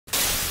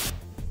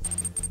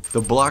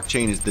The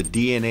blockchain is the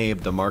DNA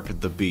of the mark of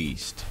the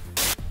beast.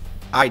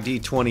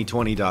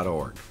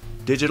 ID2020.org.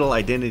 Digital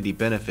identity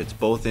benefits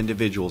both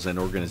individuals and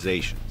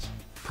organizations.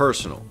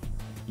 Personal.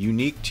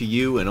 Unique to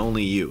you and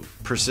only you.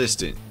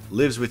 Persistent.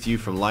 Lives with you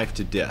from life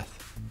to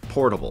death.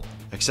 Portable.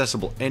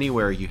 Accessible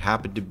anywhere you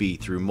happen to be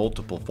through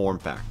multiple form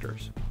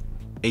factors.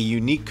 A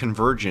unique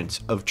convergence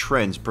of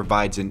trends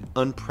provides an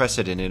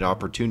unprecedented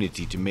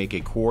opportunity to make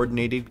a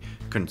coordinated,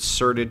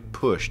 concerted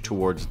push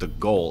towards the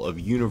goal of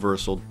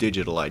universal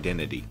digital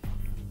identity.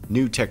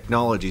 New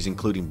technologies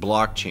including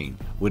blockchain,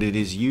 when it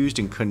is used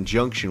in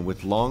conjunction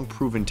with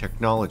long-proven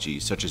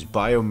technologies such as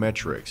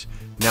biometrics,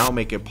 now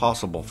make it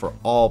possible for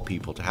all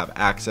people to have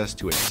access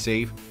to a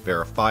safe,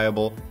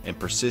 verifiable, and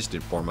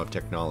persistent form of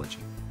technology.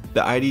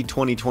 The ID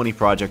 2020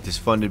 project is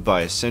funded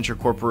by Accenture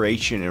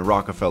Corporation and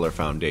Rockefeller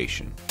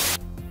Foundation.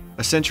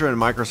 Accenture and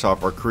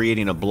Microsoft are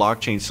creating a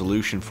blockchain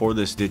solution for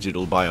this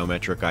digital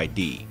biometric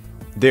ID.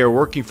 They are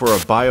working for a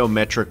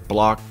biometric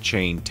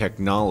blockchain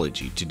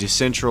technology to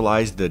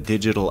decentralize the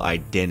digital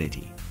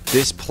identity.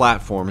 This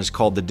platform is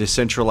called the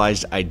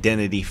Decentralized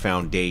Identity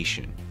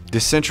Foundation.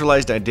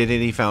 Decentralized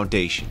Identity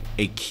Foundation.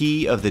 A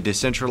key of the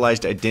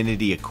decentralized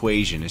identity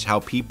equation is how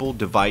people,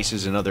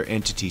 devices, and other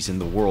entities in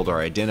the world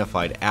are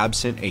identified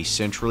absent a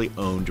centrally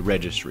owned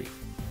registry.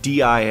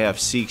 DIF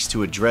seeks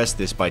to address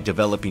this by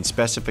developing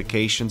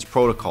specifications,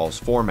 protocols,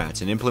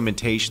 formats, and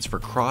implementations for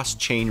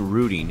cross-chain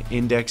routing,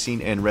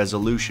 indexing, and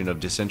resolution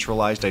of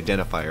decentralized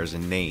identifiers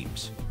and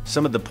names.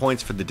 Some of the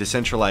points for the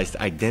Decentralized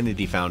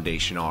Identity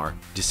Foundation are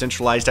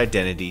decentralized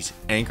identities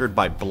anchored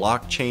by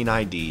blockchain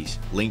IDs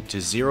linked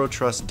to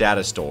zero-trust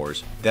data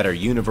stores that are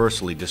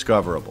universally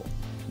discoverable.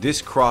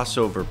 This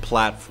crossover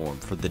platform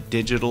for the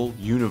digital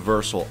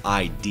universal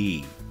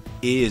ID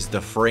is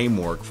the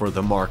framework for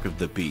the mark of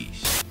the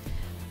beast.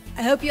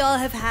 I hope you all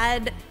have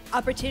had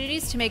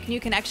opportunities to make new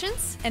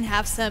connections and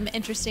have some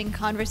interesting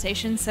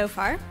conversations so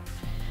far.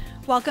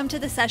 Welcome to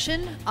the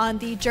session on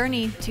the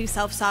journey to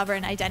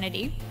self-sovereign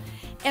identity.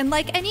 And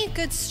like any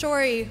good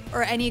story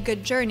or any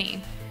good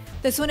journey,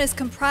 this one is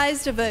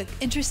comprised of an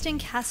interesting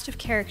cast of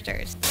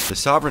characters. The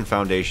Sovereign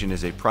Foundation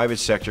is a private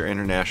sector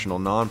international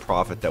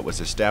nonprofit that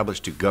was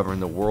established to govern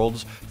the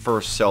world's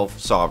first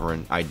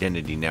self-sovereign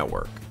identity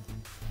network.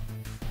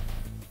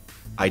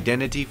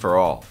 Identity for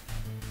all.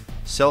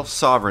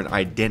 Self-sovereign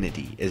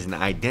identity is an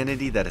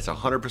identity that is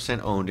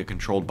 100% owned and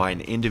controlled by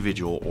an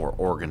individual or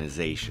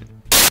organization.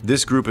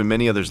 This group and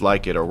many others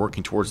like it are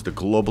working towards the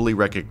globally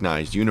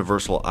recognized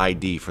universal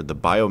ID for the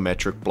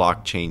biometric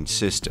blockchain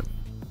system.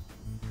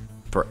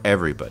 For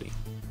everybody.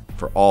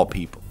 For all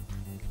people.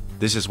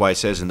 This is why it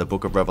says in the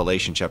book of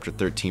Revelation chapter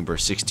 13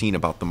 verse 16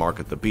 about the mark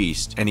of the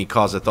beast, and he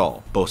causeth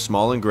all, both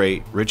small and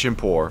great, rich and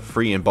poor,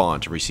 free and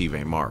bond, to receive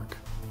a mark.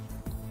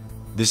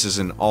 This is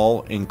an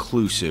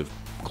all-inclusive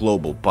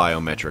global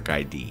biometric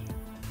ID.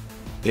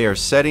 They are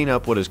setting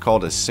up what is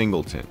called a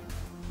singleton.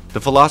 The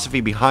philosophy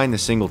behind the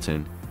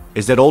singleton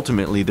is that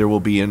ultimately there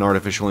will be an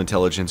artificial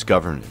intelligence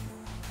government,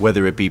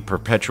 whether it be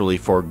perpetually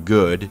for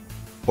good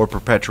or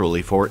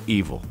perpetually for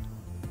evil.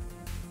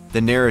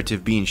 The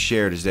narrative being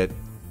shared is that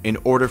in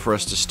order for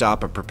us to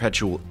stop a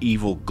perpetual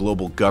evil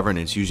global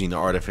governance using the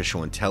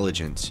artificial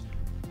intelligence,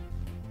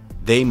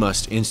 they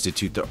must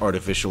institute the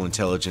artificial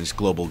intelligence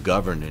global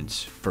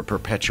governance for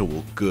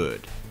perpetual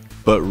good.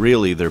 But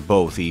really, they're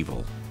both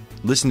evil.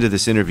 Listen to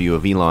this interview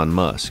of Elon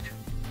Musk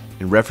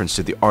in reference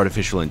to the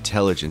artificial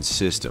intelligence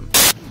system.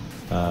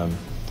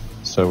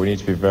 So we need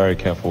to be very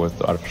careful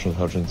with artificial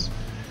intelligence.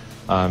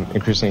 I'm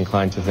increasingly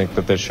inclined to think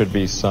that there should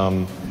be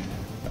some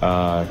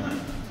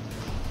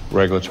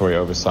regulatory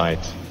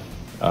oversight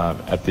maybe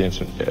at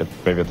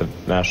the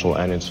national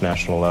and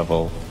international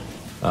level,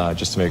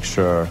 just to make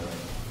sure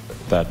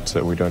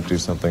that we don't do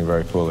something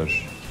very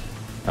foolish.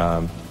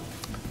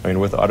 I mean,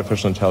 with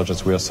artificial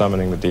intelligence, we are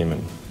summoning the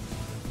demon.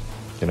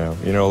 You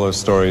know all those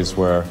stories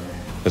where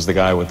there's the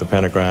guy with the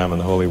pentagram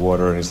and the holy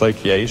water, and he's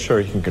like, yeah, he's sure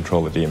he can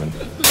control the demon.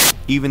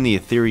 Even the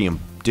Ethereum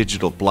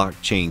digital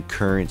blockchain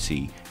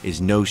currency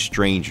is no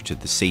stranger to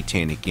the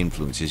satanic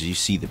influences. You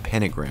see the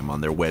pentagram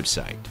on their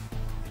website.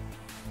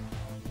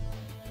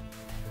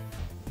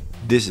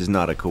 This is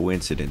not a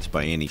coincidence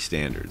by any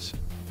standards.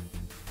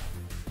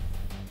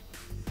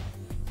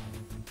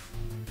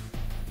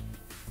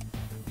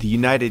 The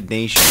United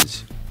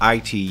Nations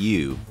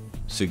ITU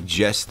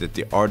suggests that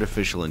the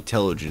artificial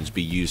intelligence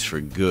be used for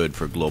good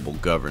for global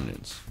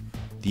governance.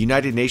 The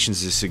United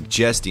Nations is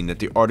suggesting that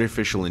the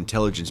artificial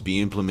intelligence be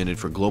implemented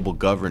for global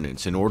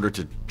governance in order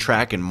to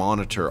track and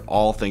monitor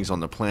all things on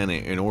the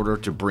planet in order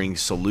to bring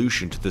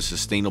solution to the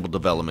Sustainable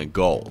Development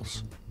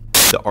Goals.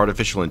 The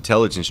artificial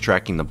intelligence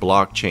tracking the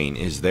blockchain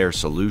is their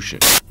solution.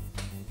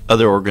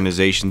 Other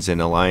organizations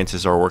and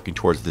alliances are working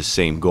towards the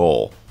same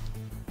goal.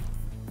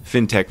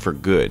 FinTech for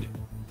Good.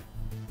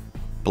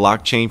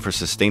 Blockchain for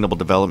Sustainable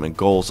Development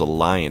Goals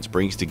Alliance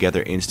brings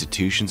together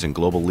institutions and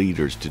global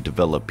leaders to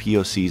develop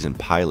POCs and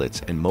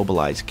pilots and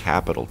mobilize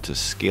capital to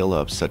scale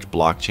up such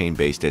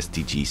blockchain-based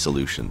SDG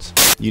solutions.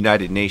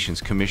 United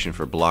Nations Commission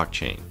for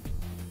Blockchain.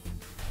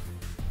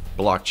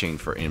 Blockchain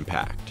for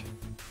Impact.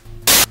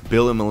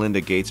 Bill and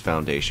Melinda Gates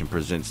Foundation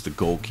presents The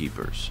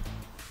Goalkeepers.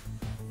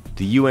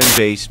 The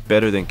UN-based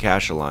Better Than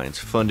Cash Alliance,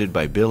 funded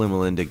by Bill and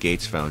Melinda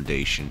Gates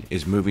Foundation,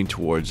 is moving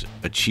towards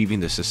achieving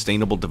the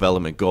Sustainable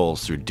Development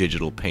Goals through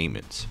digital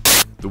payments.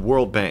 The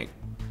World Bank,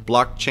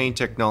 blockchain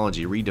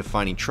technology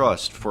redefining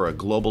trust for a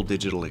global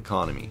digital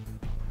economy.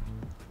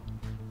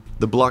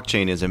 The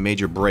blockchain is a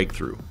major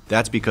breakthrough.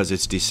 That's because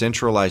its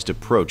decentralized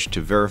approach to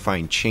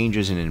verifying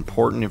changes in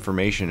important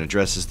information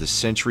addresses the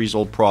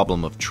centuries-old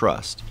problem of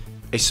trust,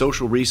 a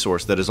social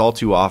resource that is all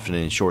too often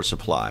in short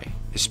supply,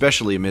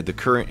 especially amid the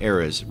current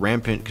era's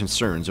rampant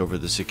concerns over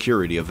the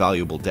security of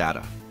valuable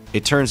data.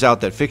 It turns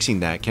out that fixing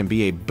that can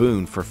be a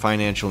boon for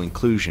financial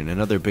inclusion and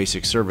other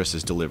basic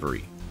services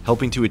delivery,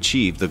 helping to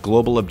achieve the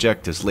global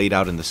objectives laid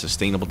out in the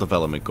Sustainable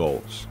Development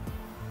Goals.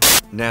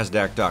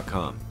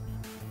 Nasdaq.com.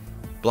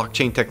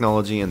 Blockchain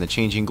technology and the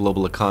changing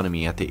global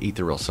economy at the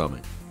Ethereal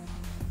Summit.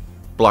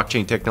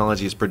 Blockchain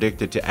technology is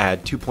predicted to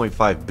add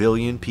 2.5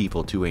 billion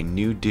people to a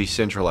new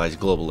decentralized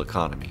global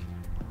economy.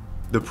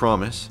 The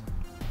promise: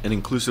 an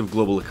inclusive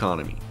global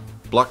economy.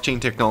 Blockchain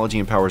technology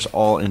empowers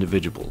all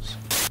individuals.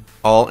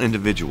 All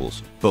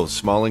individuals, both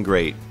small and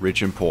great,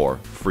 rich and poor,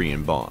 free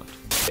and bond.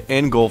 The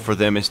end goal for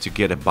them is to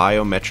get a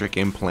biometric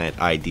implant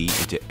ID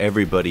into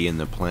everybody in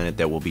the planet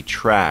that will be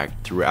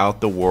tracked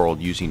throughout the world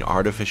using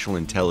artificial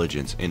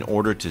intelligence in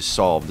order to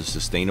solve the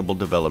Sustainable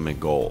Development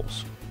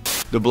Goals.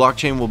 The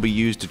blockchain will be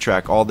used to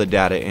track all the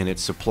data in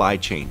its supply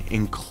chain,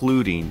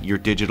 including your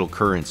digital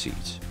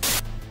currencies.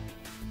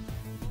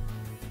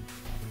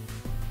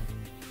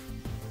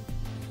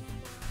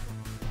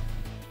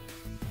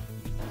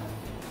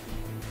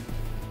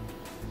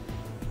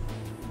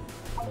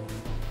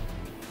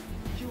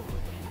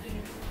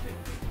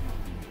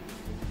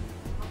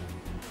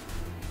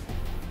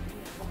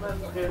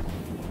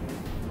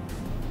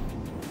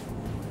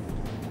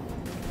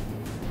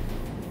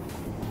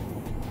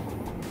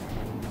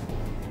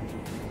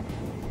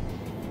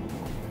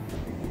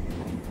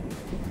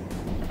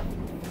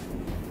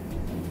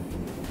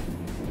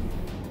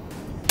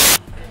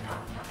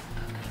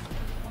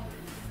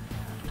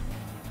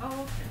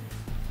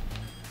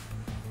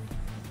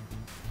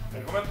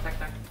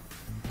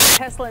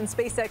 Tesla and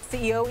SpaceX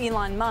CEO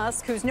Elon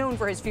Musk, who's known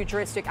for his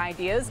futuristic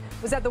ideas,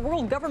 was at the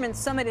World Government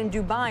Summit in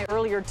Dubai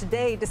earlier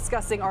today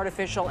discussing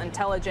artificial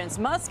intelligence.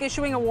 Musk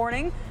issuing a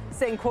warning,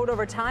 saying, quote,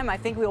 "Over time, I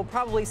think we will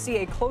probably see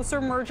a closer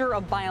merger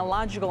of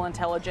biological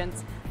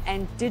intelligence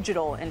and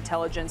digital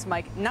intelligence."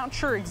 Mike, not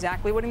sure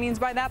exactly what he means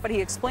by that, but he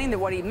explained that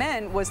what he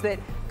meant was that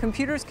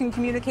computers can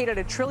communicate at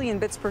 1 trillion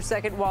bits per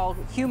second, while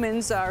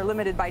humans are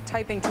limited by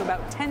typing to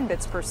about 10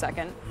 bits per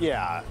second.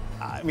 Yeah,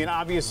 I mean,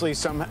 obviously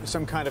some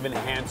kind of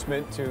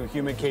enhancement to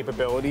human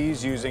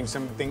capabilities using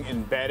something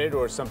embedded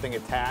or something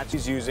attached.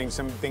 He's using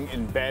something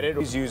embedded.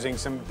 He's using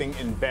something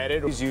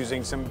embedded. He's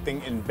using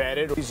something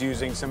embedded. He's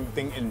using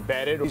something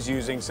embedded. He's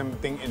using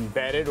something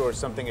embedded or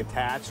something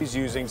attached. He's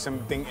using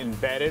something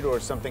embedded or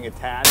something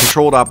attached.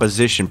 Controlled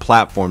opposition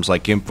platforms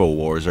like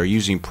InfoWars are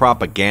using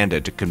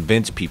propaganda to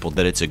convince people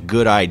that it's a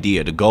good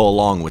idea to go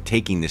along with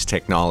taking this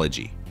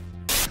technology.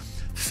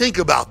 Think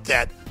about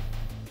that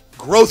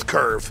growth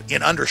curve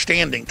in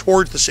understanding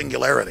towards the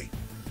singularity.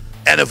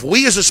 And if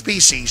we as a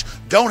species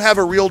don't have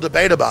a real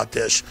debate about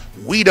this,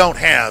 we don't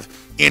have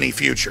any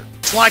future.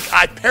 It's like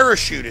I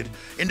parachuted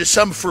into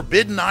some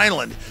forbidden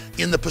island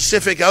in the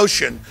Pacific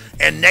Ocean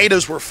and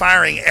natives were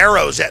firing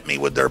arrows at me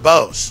with their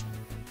bows.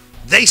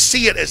 They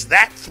see it as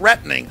that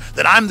threatening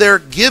that I'm there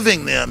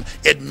giving them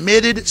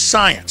admitted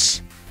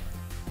science.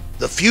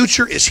 The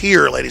future is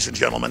here, ladies and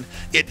gentlemen.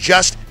 It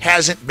just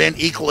hasn't been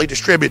equally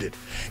distributed.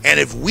 And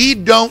if we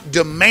don't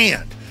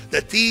demand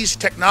that these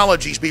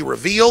technologies be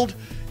revealed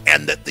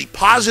and that the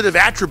positive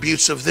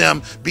attributes of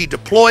them be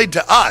deployed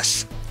to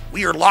us,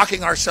 we are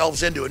locking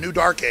ourselves into a new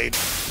dark age.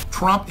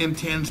 Trump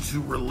intends to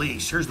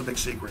release, here's the big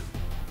secret.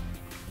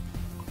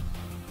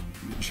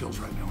 I'm getting chills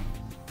right now.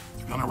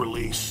 They're going to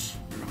release,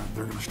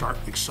 they're going to start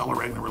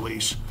accelerating the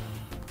release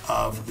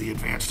of the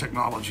advanced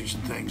technologies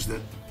and things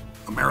that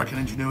American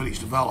ingenuity's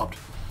developed.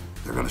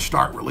 They're going to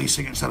start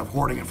releasing it instead of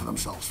hoarding it for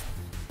themselves.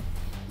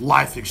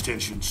 Life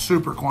extension,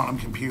 super quantum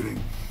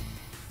computing,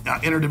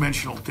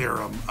 interdimensional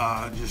theorem,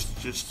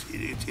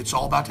 it's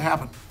all about to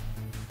happen.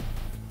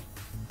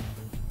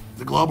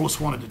 The globalists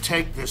wanted to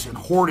take this and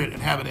hoard it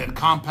and have it in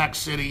compact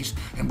cities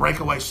and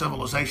breakaway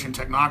civilization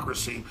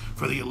technocracy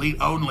for the elite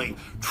only.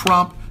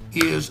 Trump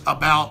is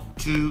about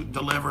to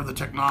deliver the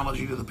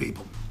technology to the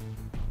people.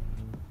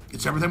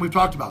 It's everything we've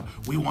talked about.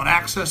 We want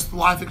access to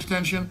life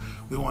extension.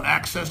 We want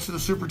access to the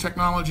super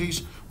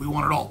technologies. We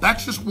want it all.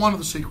 That's just one of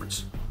the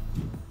secrets.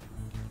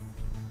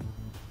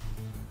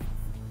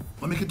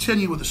 Let me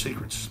continue with the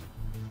secrets.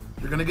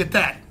 You're going to get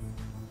that.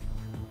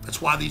 That's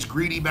why these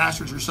greedy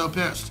bastards are so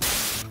pissed.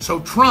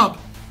 So Trump,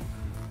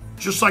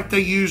 just like they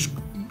used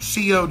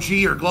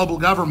COG or global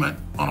government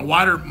on a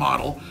wider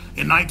model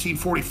in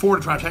 1944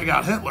 to try to take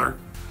out Hitler,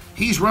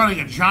 he's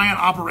running a giant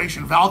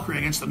Operation Valkyrie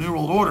against the New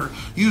World Order,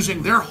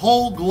 using their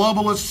whole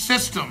globalist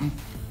system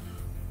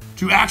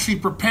to actually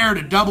prepare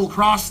to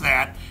double-cross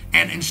that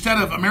and instead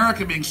of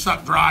America being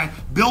sucked dry,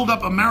 build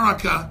up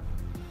America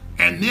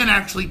and then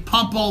actually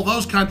pump all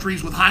those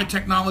countries with high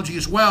technology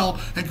as well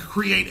and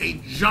create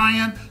a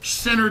giant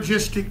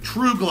synergistic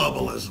true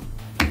globalism.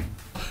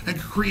 And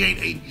create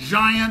a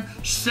giant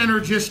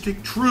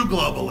synergistic true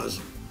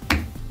globalism.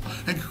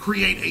 And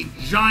create a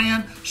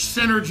giant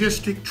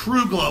synergistic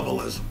true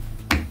globalism.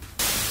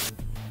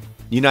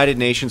 United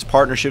Nations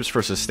Partnerships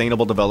for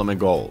Sustainable Development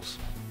Goals.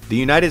 The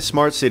United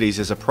Smart Cities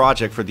is a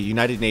project for the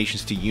United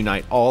Nations to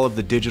unite all of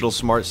the digital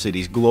smart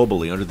cities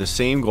globally under the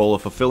same goal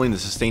of fulfilling the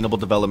Sustainable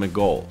Development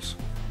Goals.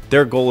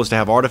 Their goal is to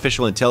have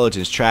artificial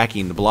intelligence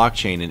tracking the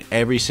blockchain in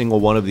every single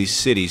one of these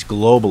cities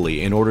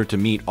globally in order to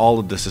meet all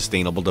of the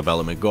Sustainable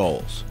Development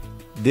Goals.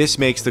 This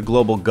makes the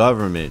global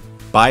government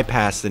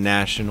bypass the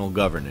national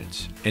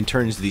governance and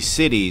turns these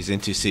cities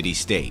into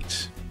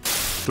city-states.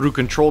 Through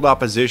controlled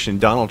opposition,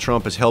 Donald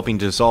Trump is helping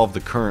dissolve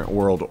the current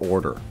world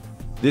order.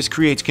 This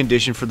creates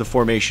conditions for the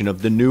formation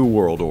of the new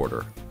world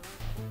order,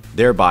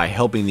 thereby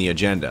helping the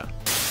agenda.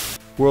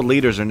 World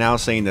leaders are now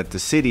saying that the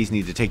cities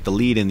need to take the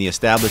lead in the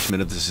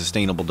establishment of the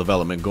Sustainable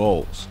Development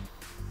Goals.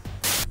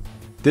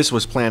 This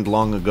was planned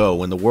long ago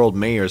when the world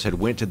mayors had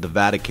went to the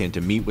Vatican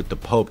to meet with the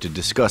Pope to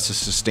discuss the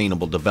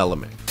sustainable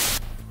development.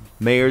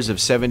 Mayors of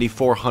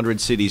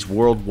 7,400 cities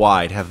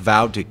worldwide have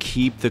vowed to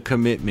keep the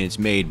commitments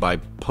made by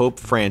Pope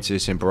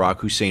Francis and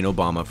Barack Hussein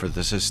Obama for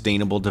the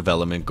Sustainable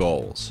Development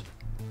Goals.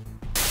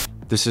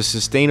 The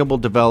Sustainable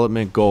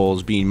Development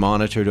Goals, being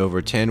monitored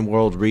over 10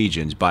 world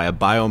regions by a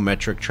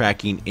biometric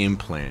tracking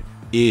implant,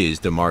 is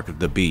the mark of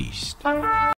the beast.